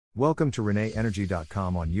Welcome to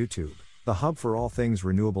ReneEnergy.com on YouTube, the hub for all things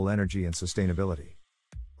renewable energy and sustainability.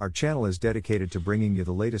 Our channel is dedicated to bringing you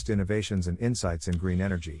the latest innovations and insights in green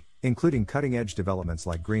energy, including cutting-edge developments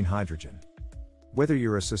like green hydrogen. Whether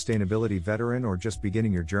you're a sustainability veteran or just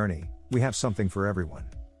beginning your journey, we have something for everyone.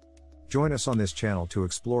 Join us on this channel to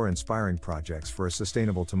explore inspiring projects for a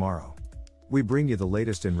sustainable tomorrow. We bring you the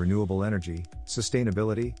latest in renewable energy,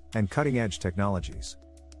 sustainability, and cutting-edge technologies.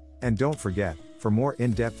 And don't forget, for more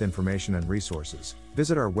in-depth information and resources,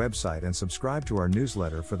 visit our website and subscribe to our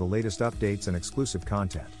newsletter for the latest updates and exclusive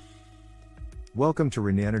content. Welcome to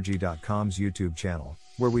ReneEnergy.com's YouTube channel,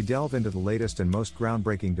 where we delve into the latest and most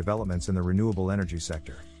groundbreaking developments in the renewable energy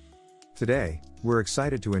sector. Today, we're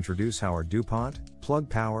excited to introduce how Are DuPont, Plug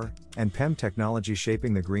Power, and PEM technology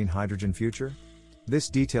shaping the green hydrogen future. This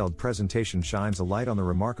detailed presentation shines a light on the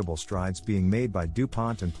remarkable strides being made by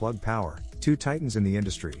DuPont and Plug Power, two titans in the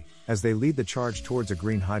industry, as they lead the charge towards a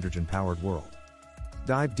green hydrogen-powered world.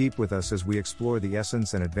 Dive deep with us as we explore the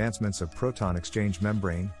essence and advancements of Proton Exchange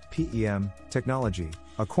Membrane, PEM, technology,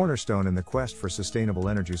 a cornerstone in the quest for sustainable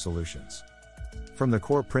energy solutions. From the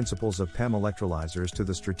core principles of PEM electrolyzers to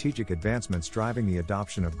the strategic advancements driving the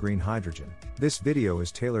adoption of green hydrogen, this video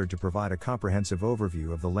is tailored to provide a comprehensive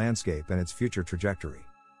overview of the landscape and its future trajectory.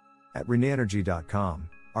 At ReneEnergy.com,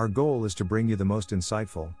 our goal is to bring you the most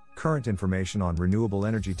insightful, current information on renewable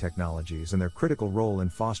energy technologies and their critical role in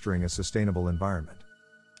fostering a sustainable environment.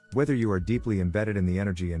 Whether you are deeply embedded in the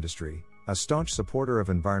energy industry, a staunch supporter of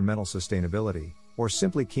environmental sustainability, or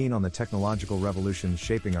simply keen on the technological revolutions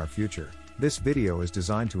shaping our future, this video is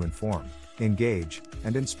designed to inform, engage,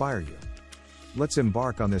 and inspire you. Let's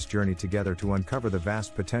embark on this journey together to uncover the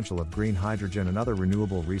vast potential of green hydrogen and other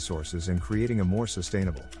renewable resources in creating a more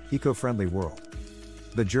sustainable, eco-friendly world.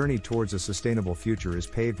 The journey towards a sustainable future is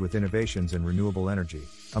paved with innovations in renewable energy,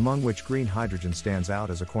 among which green hydrogen stands out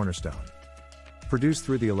as a cornerstone. Produced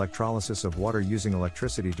through the electrolysis of water using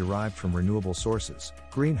electricity derived from renewable sources,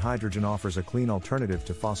 green hydrogen offers a clean alternative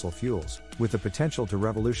to fossil fuels, with the potential to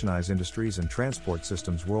revolutionize industries and transport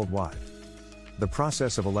systems worldwide. The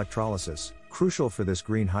process of electrolysis, crucial for this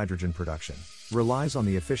green hydrogen production, relies on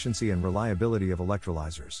the efficiency and reliability of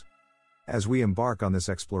electrolyzers. As we embark on this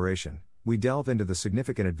exploration, we delve into the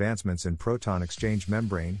significant advancements in proton exchange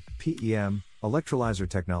membrane, PEM, electrolyzer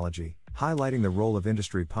technology, highlighting the role of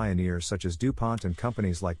industry pioneers such as DuPont and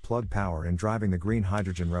companies like Plug Power in driving the green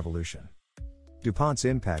hydrogen revolution. DuPont's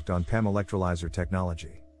impact on PEM electrolyzer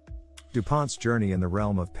technology. DuPont's journey in the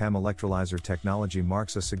realm of PEM electrolyzer technology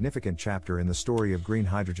marks a significant chapter in the story of green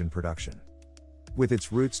hydrogen production. With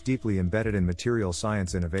its roots deeply embedded in material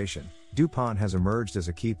science innovation, DuPont has emerged as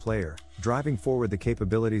a key player, driving forward the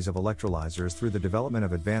capabilities of electrolyzers through the development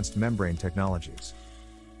of advanced membrane technologies.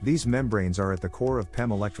 These membranes are at the core of PEM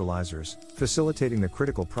electrolyzers, facilitating the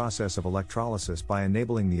critical process of electrolysis by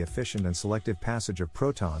enabling the efficient and selective passage of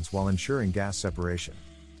protons while ensuring gas separation.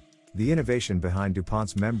 The innovation behind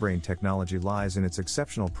DuPont's membrane technology lies in its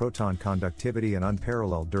exceptional proton conductivity and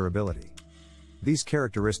unparalleled durability. These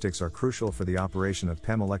characteristics are crucial for the operation of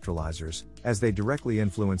PEM electrolyzers, as they directly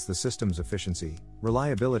influence the system's efficiency,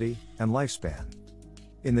 reliability, and lifespan.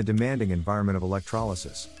 In the demanding environment of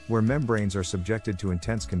electrolysis, where membranes are subjected to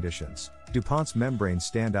intense conditions, DuPont's membranes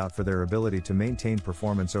stand out for their ability to maintain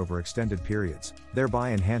performance over extended periods,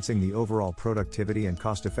 thereby enhancing the overall productivity and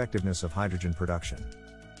cost-effectiveness of hydrogen production.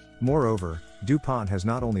 Moreover, DuPont has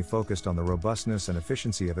not only focused on the robustness and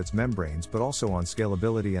efficiency of its membranes but also on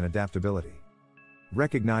scalability and adaptability.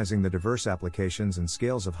 Recognizing the diverse applications and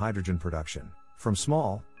scales of hydrogen production, from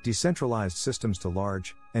small, decentralized systems to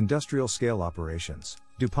large, industrial-scale operations,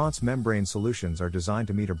 DuPont's membrane solutions are designed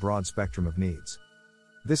to meet a broad spectrum of needs.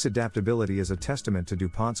 This adaptability is a testament to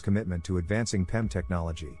DuPont's commitment to advancing PEM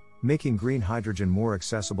technology, making green hydrogen more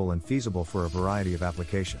accessible and feasible for a variety of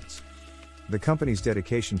applications. The company's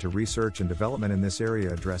dedication to research and development in this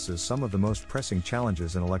area addresses some of the most pressing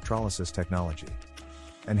challenges in electrolysis technology.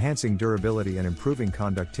 Enhancing durability and improving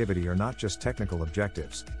conductivity are not just technical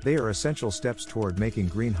objectives, they are essential steps toward making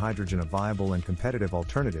green hydrogen a viable and competitive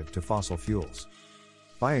alternative to fossil fuels.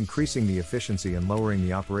 By increasing the efficiency and lowering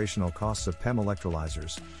the operational costs of PEM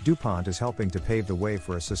electrolyzers, DuPont is helping to pave the way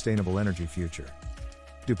for a sustainable energy future.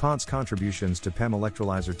 DuPont's contributions to PEM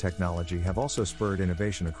electrolyzer technology have also spurred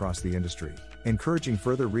innovation across the industry, encouraging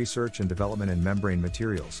further research and development in membrane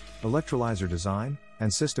materials, electrolyzer design,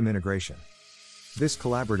 and system integration. This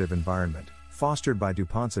collaborative environment, fostered by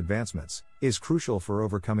DuPont's advancements, is crucial for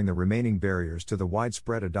overcoming the remaining barriers to the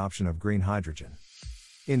widespread adoption of green hydrogen.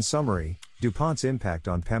 In summary, DuPont's impact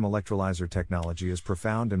on PEM electrolyzer technology is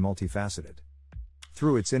profound and multifaceted.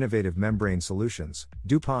 Through its innovative membrane solutions,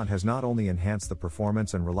 DuPont has not only enhanced the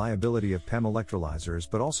performance and reliability of PEM electrolyzers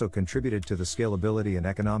but also contributed to the scalability and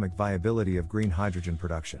economic viability of green hydrogen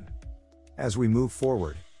production. As we move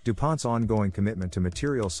forward, DuPont's ongoing commitment to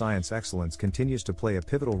material science excellence continues to play a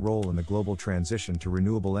pivotal role in the global transition to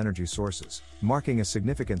renewable energy sources, marking a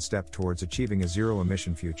significant step towards achieving a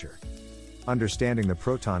zero-emission future. Understanding the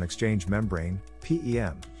Proton Exchange Membrane,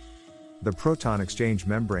 PEM. The Proton Exchange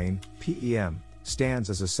Membrane, PEM, stands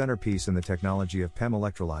as a centerpiece in the technology of PEM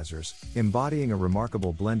electrolyzers, embodying a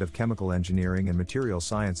remarkable blend of chemical engineering and material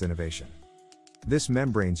science innovation. This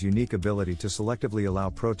membrane's unique ability to selectively allow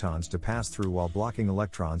protons to pass through while blocking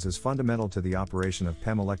electrons is fundamental to the operation of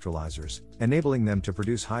PEM electrolyzers, enabling them to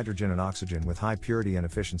produce hydrogen and oxygen with high purity and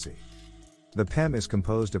efficiency. The PEM is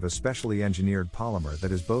composed of a specially engineered polymer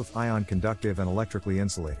that is both ion conductive and electrically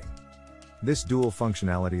insulating. This dual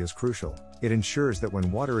functionality is crucial. It ensures that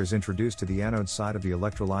when water is introduced to the anode side of the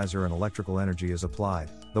electrolyzer and electrical energy is applied,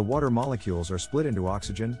 the water molecules are split into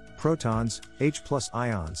oxygen, protons, H+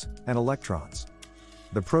 ions, and electrons.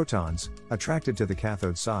 The protons, attracted to the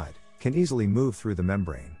cathode side, can easily move through the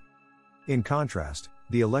membrane. In contrast,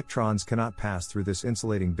 the electrons cannot pass through this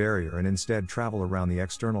insulating barrier and instead travel around the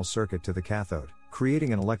external circuit to the cathode,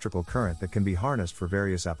 creating an electrical current that can be harnessed for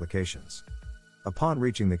various applications. Upon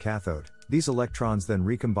reaching the cathode, these electrons then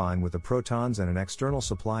recombine with the protons and an external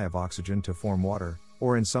supply of oxygen to form water,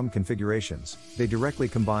 or in some configurations, they directly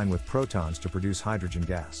combine with protons to produce hydrogen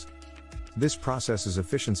gas. This process's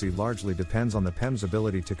efficiency largely depends on the PEM's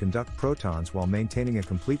ability to conduct protons while maintaining a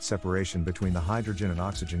complete separation between the hydrogen and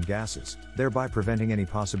oxygen gases, thereby preventing any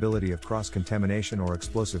possibility of cross-contamination or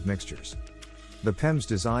explosive mixtures. The PEM's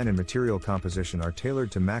design and material composition are tailored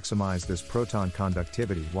to maximize this proton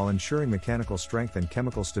conductivity while ensuring mechanical strength and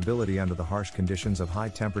chemical stability under the harsh conditions of high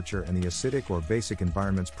temperature and the acidic or basic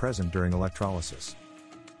environments present during electrolysis.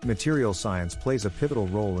 Material science plays a pivotal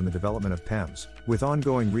role in the development of PEMs, with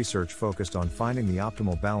ongoing research focused on finding the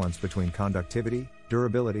optimal balance between conductivity,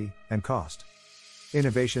 durability, and cost.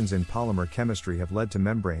 Innovations in polymer chemistry have led to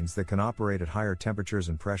membranes that can operate at higher temperatures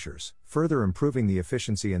and pressures, further improving the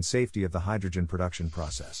efficiency and safety of the hydrogen production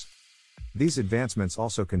process. These advancements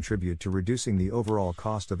also contribute to reducing the overall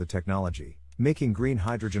cost of the technology, making green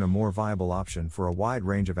hydrogen a more viable option for a wide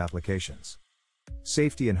range of applications.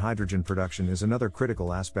 Safety in hydrogen production is another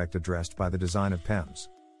critical aspect addressed by the design of PEMs.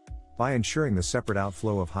 By ensuring the separate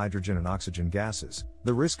outflow of hydrogen and oxygen gases,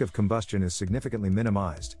 the risk of combustion is significantly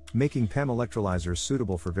minimized, making PEM electrolyzers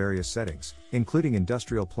suitable for various settings, including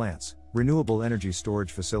industrial plants, renewable energy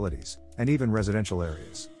storage facilities, and even residential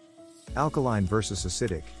areas. Alkaline versus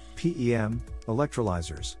acidic, PEM,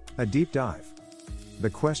 electrolyzers, a deep dive. The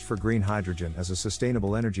quest for green hydrogen as a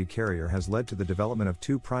sustainable energy carrier has led to the development of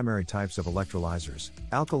two primary types of electrolyzers,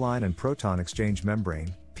 alkaline and proton exchange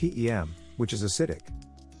membrane, PEM, which is acidic.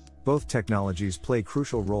 Both technologies play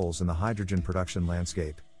crucial roles in the hydrogen production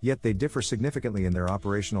landscape, yet they differ significantly in their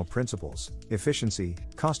operational principles, efficiency,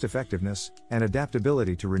 cost-effectiveness, and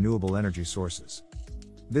adaptability to renewable energy sources.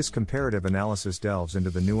 This comparative analysis delves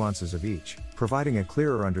into the nuances of each, providing a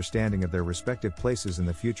clearer understanding of their respective places in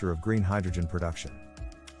the future of green hydrogen production.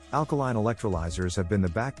 Alkaline electrolyzers have been the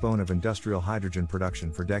backbone of industrial hydrogen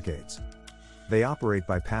production for decades. They operate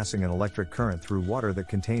by passing an electric current through water that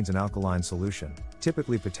contains an alkaline solution,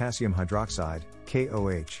 typically potassium hydroxide,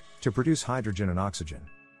 KOH, to produce hydrogen and oxygen.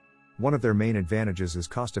 One of their main advantages is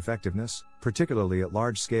cost-effectiveness, particularly at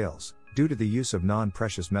large scales, due to the use of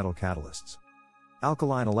non-precious metal catalysts.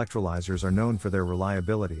 Alkaline electrolyzers are known for their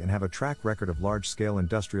reliability and have a track record of large-scale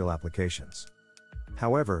industrial applications.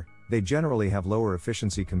 However, they generally have lower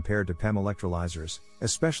efficiency compared to PEM electrolyzers,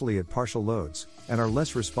 especially at partial loads, and are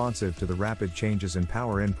less responsive to the rapid changes in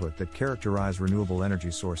power input that characterize renewable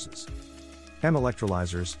energy sources. PEM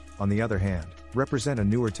electrolyzers, on the other hand, represent a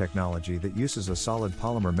newer technology that uses a solid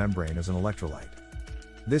polymer membrane as an electrolyte.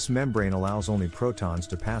 This membrane allows only protons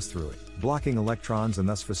to pass through it, blocking electrons and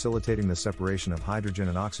thus facilitating the separation of hydrogen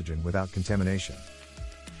and oxygen without contamination.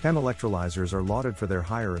 PEM electrolyzers are lauded for their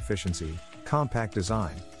higher efficiency, compact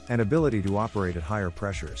design, and ability to operate at higher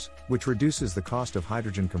pressures, which reduces the cost of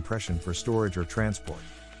hydrogen compression for storage or transport.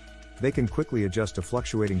 They can quickly adjust to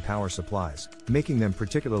fluctuating power supplies, making them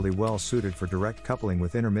particularly well suited for direct coupling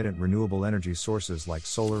with intermittent renewable energy sources like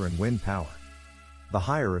solar and wind power. The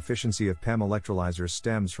higher efficiency of PEM electrolyzers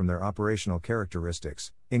stems from their operational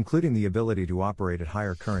characteristics, including the ability to operate at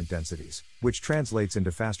higher current densities, which translates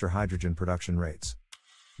into faster hydrogen production rates.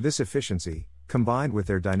 This efficiency, combined with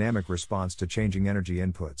their dynamic response to changing energy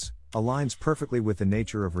inputs, aligns perfectly with the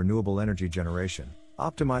nature of renewable energy generation,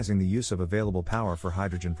 optimizing the use of available power for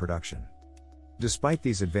hydrogen production. Despite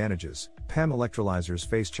these advantages, PEM electrolyzers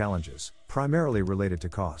face challenges, primarily related to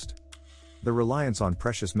cost. The reliance on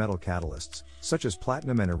precious metal catalysts, such as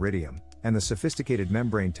platinum and iridium, and the sophisticated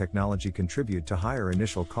membrane technology contribute to higher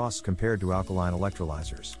initial costs compared to alkaline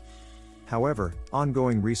electrolyzers. However,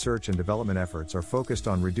 ongoing research and development efforts are focused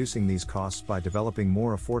on reducing these costs by developing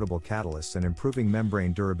more affordable catalysts and improving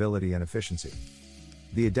membrane durability and efficiency.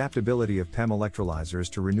 The adaptability of PEM electrolyzers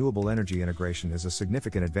to renewable energy integration is a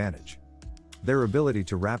significant advantage. Their ability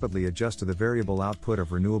to rapidly adjust to the variable output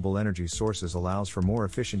of renewable energy sources allows for more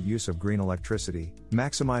efficient use of green electricity,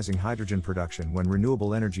 maximizing hydrogen production when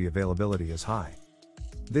renewable energy availability is high.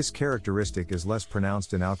 This characteristic is less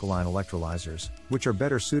pronounced in alkaline electrolyzers, which are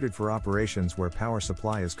better suited for operations where power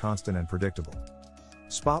supply is constant and predictable.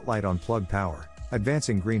 Spotlight on Plug Power,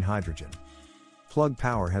 advancing green hydrogen. Plug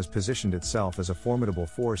Power has positioned itself as a formidable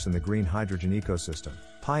force in the green hydrogen ecosystem,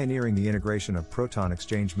 pioneering the integration of Proton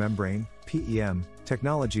Exchange Membrane (PEM)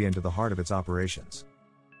 technology into the heart of its operations.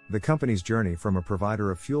 The company's journey from a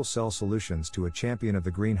provider of fuel cell solutions to a champion of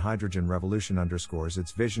the green hydrogen revolution underscores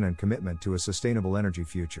its vision and commitment to a sustainable energy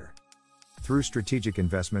future. Through strategic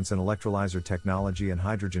investments in electrolyzer technology and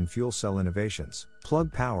hydrogen fuel cell innovations,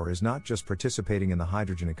 Plug Power is not just participating in the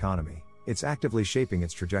hydrogen economy, it's actively shaping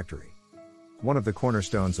its trajectory. One of the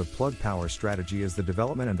cornerstones of Plug Power's strategy is the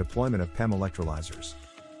development and deployment of PEM electrolyzers.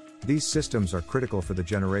 These systems are critical for the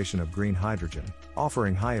generation of green hydrogen,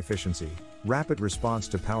 offering high efficiency, rapid response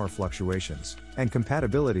to power fluctuations, and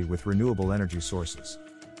compatibility with renewable energy sources.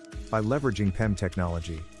 By leveraging PEM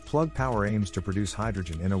technology, Plug Power aims to produce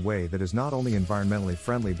hydrogen in a way that is not only environmentally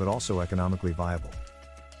friendly but also economically viable.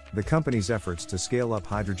 The company's efforts to scale up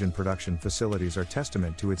hydrogen production facilities are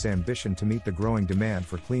testament to its ambition to meet the growing demand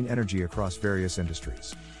for clean energy across various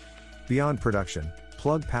industries. Beyond production,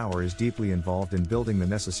 Plug Power is deeply involved in building the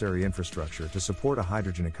necessary infrastructure to support a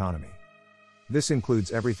hydrogen economy. This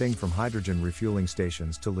includes everything from hydrogen refueling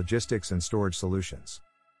stations to logistics and storage solutions.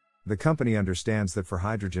 The company understands that for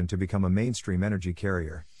hydrogen to become a mainstream energy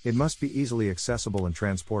carrier, it must be easily accessible and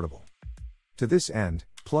transportable. To this end,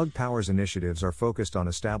 Plug Power's initiatives are focused on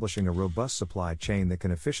establishing a robust supply chain that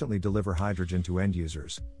can efficiently deliver hydrogen to end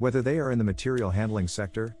users, whether they are in the material handling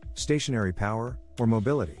sector, stationary power, or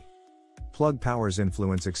mobility. Plug Power's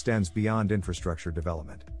influence extends beyond infrastructure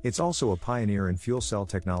development. It's also a pioneer in fuel cell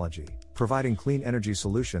technology, providing clean energy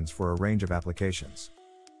solutions for a range of applications.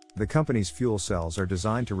 The company's fuel cells are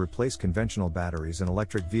designed to replace conventional batteries in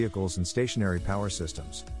electric vehicles and stationary power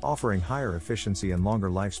systems, offering higher efficiency and longer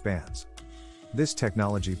lifespans. This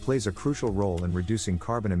technology plays a crucial role in reducing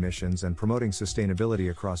carbon emissions and promoting sustainability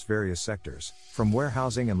across various sectors, from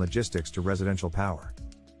warehousing and logistics to residential power.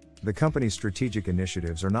 The company's strategic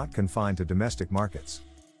initiatives are not confined to domestic markets.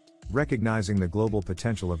 Recognizing the global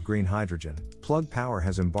potential of green hydrogen, Plug Power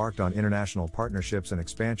has embarked on international partnerships and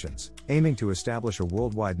expansions, aiming to establish a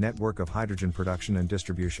worldwide network of hydrogen production and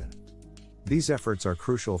distribution. These efforts are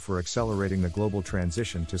crucial for accelerating the global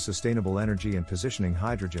transition to sustainable energy and positioning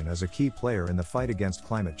hydrogen as a key player in the fight against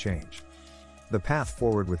climate change. The path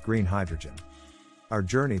forward with green hydrogen. Our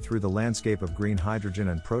journey through the landscape of green hydrogen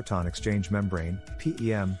and proton exchange membrane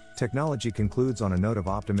 (PEM) technology concludes on a note of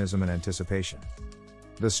optimism and anticipation.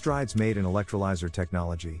 The strides made in electrolyzer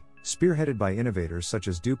technology, spearheaded by innovators such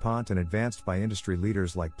as DuPont and advanced by industry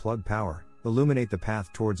leaders like Plug Power, illuminate the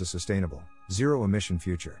path towards a sustainable, zero-emission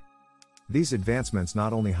future. These advancements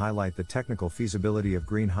not only highlight the technical feasibility of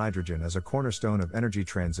green hydrogen as a cornerstone of energy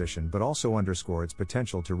transition but also underscore its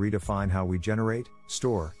potential to redefine how we generate,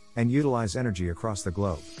 store, and utilize energy across the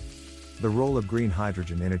globe. The role of green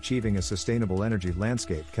hydrogen in achieving a sustainable energy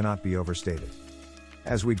landscape cannot be overstated.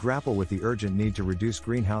 As we grapple with the urgent need to reduce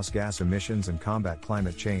greenhouse gas emissions and combat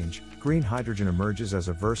climate change, green hydrogen emerges as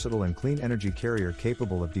a versatile and clean energy carrier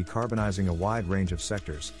capable of decarbonizing a wide range of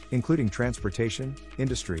sectors, including transportation,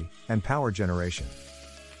 industry, and power generation.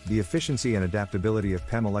 The efficiency and adaptability of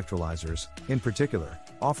PEM electrolyzers, in particular,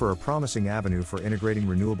 offer a promising avenue for integrating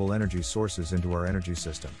renewable energy sources into our energy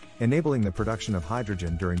system, enabling the production of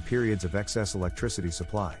hydrogen during periods of excess electricity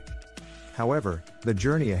supply. However, the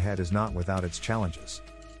journey ahead is not without its challenges.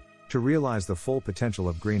 To realize the full potential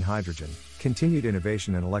of green hydrogen, continued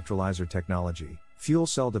innovation in electrolyzer technology, fuel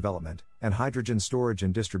cell development, and hydrogen storage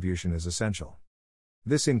and distribution is essential.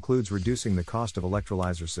 This includes reducing the cost of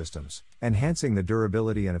electrolyzer systems, enhancing the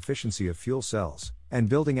durability and efficiency of fuel cells, and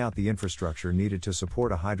building out the infrastructure needed to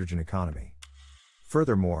support a hydrogen economy.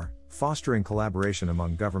 Furthermore, fostering collaboration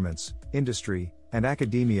among governments, industry, and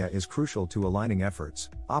academia is crucial to aligning efforts,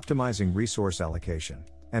 optimizing resource allocation,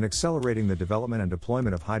 and accelerating the development and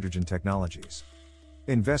deployment of hydrogen technologies.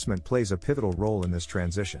 Investment plays a pivotal role in this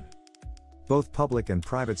transition. Both public and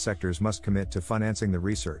private sectors must commit to financing the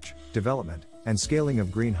research, development, and scaling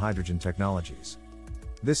of green hydrogen technologies.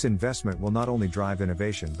 This investment will not only drive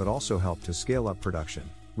innovation but also help to scale up production,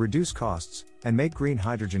 reduce costs, and make green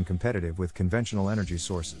hydrogen competitive with conventional energy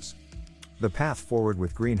sources. The path forward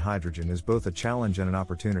with green hydrogen is both a challenge and an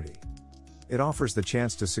opportunity. It offers the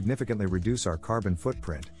chance to significantly reduce our carbon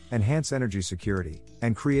footprint, enhance energy security,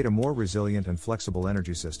 and create a more resilient and flexible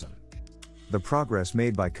energy system. The progress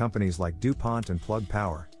made by companies like DuPont and Plug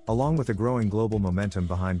Power, along with the growing global momentum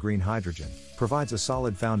behind green hydrogen, provides a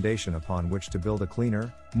solid foundation upon which to build a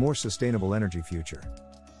cleaner, more sustainable energy future.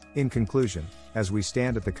 In conclusion, as we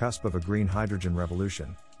stand at the cusp of a green hydrogen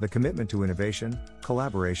revolution, the commitment to innovation,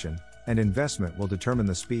 collaboration, and investment will determine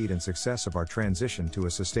the speed and success of our transition to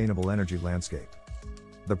a sustainable energy landscape.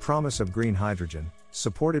 The promise of green hydrogen,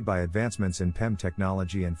 supported by advancements in PEM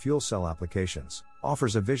technology and fuel cell applications,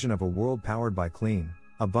 offers a vision of a world powered by clean,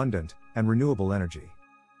 abundant, and renewable energy.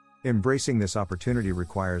 Embracing this opportunity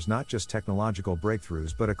requires not just technological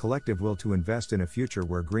breakthroughs but a collective will to invest in a future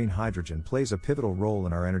where green hydrogen plays a pivotal role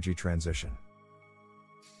in our energy transition.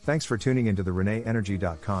 Thanks for tuning into the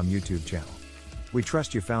ReneEnergy.com YouTube channel. We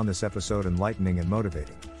trust you found this episode enlightening and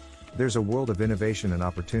motivating. There's a world of innovation and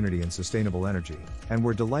opportunity in sustainable energy, and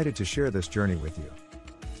we're delighted to share this journey with you.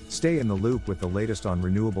 Stay in the loop with the latest on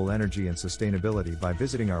renewable energy and sustainability by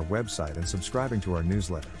visiting our website and subscribing to our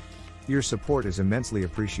newsletter. Your support is immensely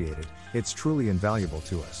appreciated, it's truly invaluable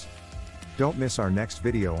to us. Don't miss our next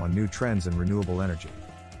video on new trends in renewable energy.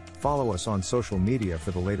 Follow us on social media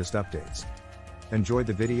for the latest updates. Enjoyed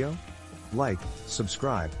the video? Like,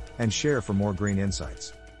 subscribe, and share for more green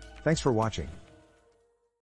insights. Thanks for watching.